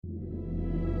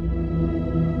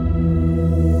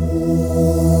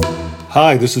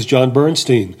Hi, this is John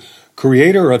Bernstein,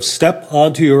 creator of Step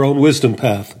Onto Your Own Wisdom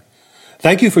Path.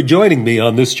 Thank you for joining me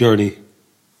on this journey.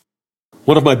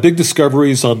 One of my big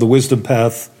discoveries on the wisdom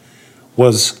path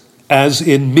was, as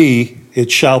in me,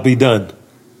 it shall be done.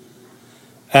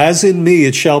 As in me,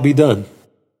 it shall be done.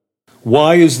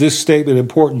 Why is this statement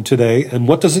important today, and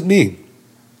what does it mean?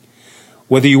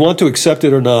 Whether you want to accept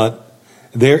it or not,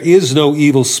 there is no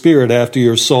evil spirit after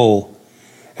your soul,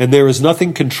 and there is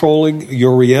nothing controlling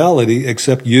your reality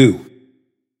except you.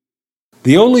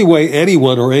 The only way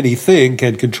anyone or anything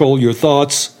can control your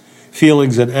thoughts,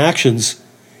 feelings, and actions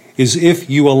is if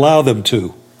you allow them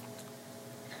to.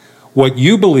 What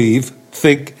you believe,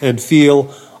 think, and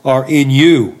feel are in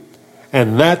you,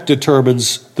 and that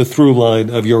determines the through line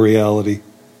of your reality,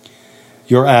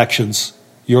 your actions,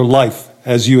 your life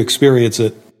as you experience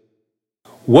it.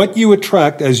 What you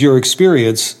attract as your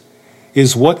experience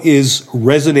is what is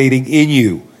resonating in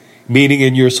you, meaning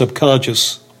in your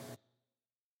subconscious.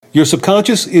 Your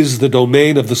subconscious is the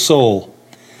domain of the soul,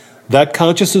 that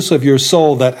consciousness of your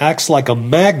soul that acts like a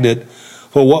magnet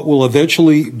for what will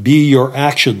eventually be your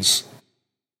actions.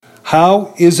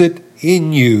 How is it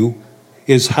in you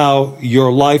is how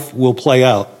your life will play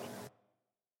out.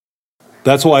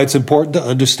 That's why it's important to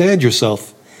understand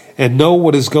yourself and know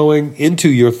what is going into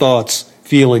your thoughts,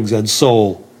 feelings, and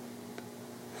soul.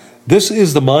 This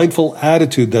is the mindful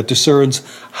attitude that discerns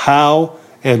how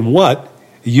and what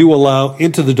you allow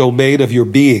into the domain of your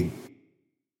being.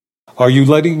 Are you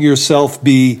letting yourself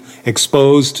be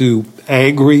exposed to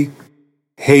angry,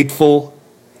 hateful,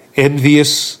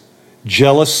 envious,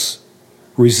 jealous,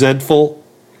 resentful,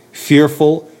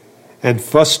 fearful, and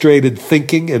frustrated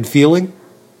thinking and feeling?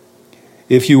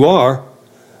 If you are,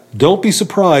 don't be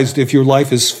surprised if your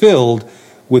life is filled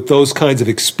with those kinds of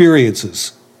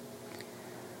experiences.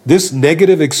 This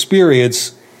negative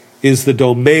experience is the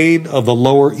domain of the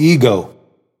lower ego.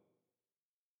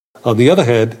 On the other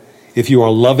hand, if you are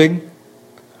loving,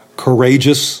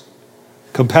 courageous,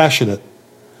 compassionate,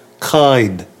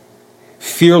 kind,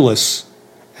 fearless,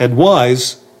 and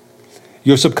wise,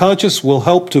 your subconscious will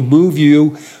help to move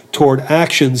you toward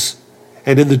actions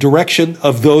and in the direction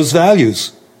of those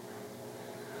values.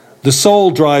 The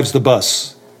soul drives the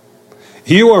bus.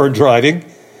 You aren't driving.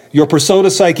 Your persona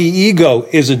psyche ego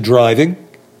isn't driving.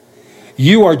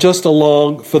 You are just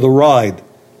along for the ride.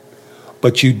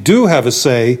 But you do have a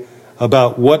say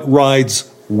about what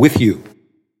rides with you.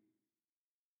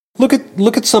 Look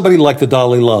at somebody like the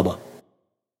Dalai Lama,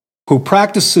 who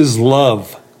practices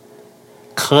love,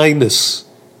 kindness,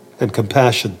 and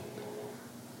compassion.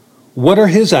 What are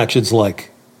his actions like?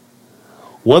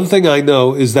 One thing I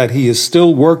know is that he is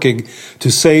still working to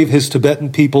save his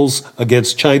Tibetan peoples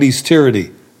against Chinese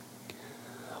tyranny.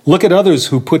 Look at others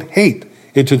who put hate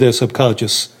into their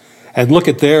subconscious, and look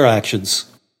at their actions.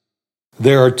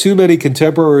 There are too many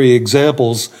contemporary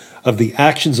examples of the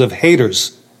actions of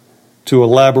haters to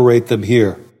elaborate them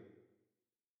here.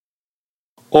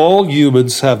 All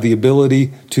humans have the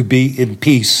ability to be in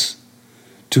peace,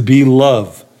 to be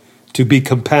love, to be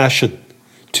compassion,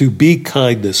 to be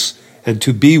kindness, and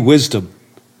to be wisdom.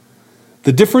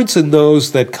 The difference in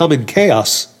those that come in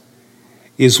chaos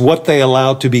is what they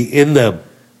allow to be in them.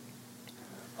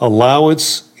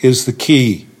 Allowance is the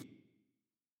key.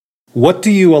 What do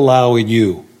you allow in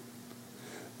you?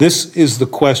 This is the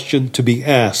question to be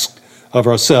asked of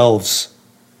ourselves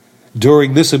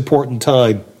during this important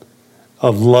time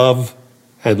of love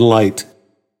and light.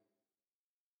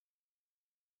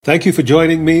 Thank you for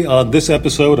joining me on this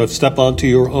episode of Step Onto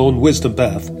Your Own Wisdom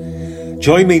Path.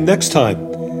 Join me next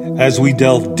time as we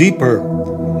delve deeper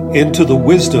into the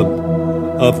wisdom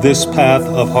of this path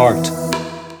of heart.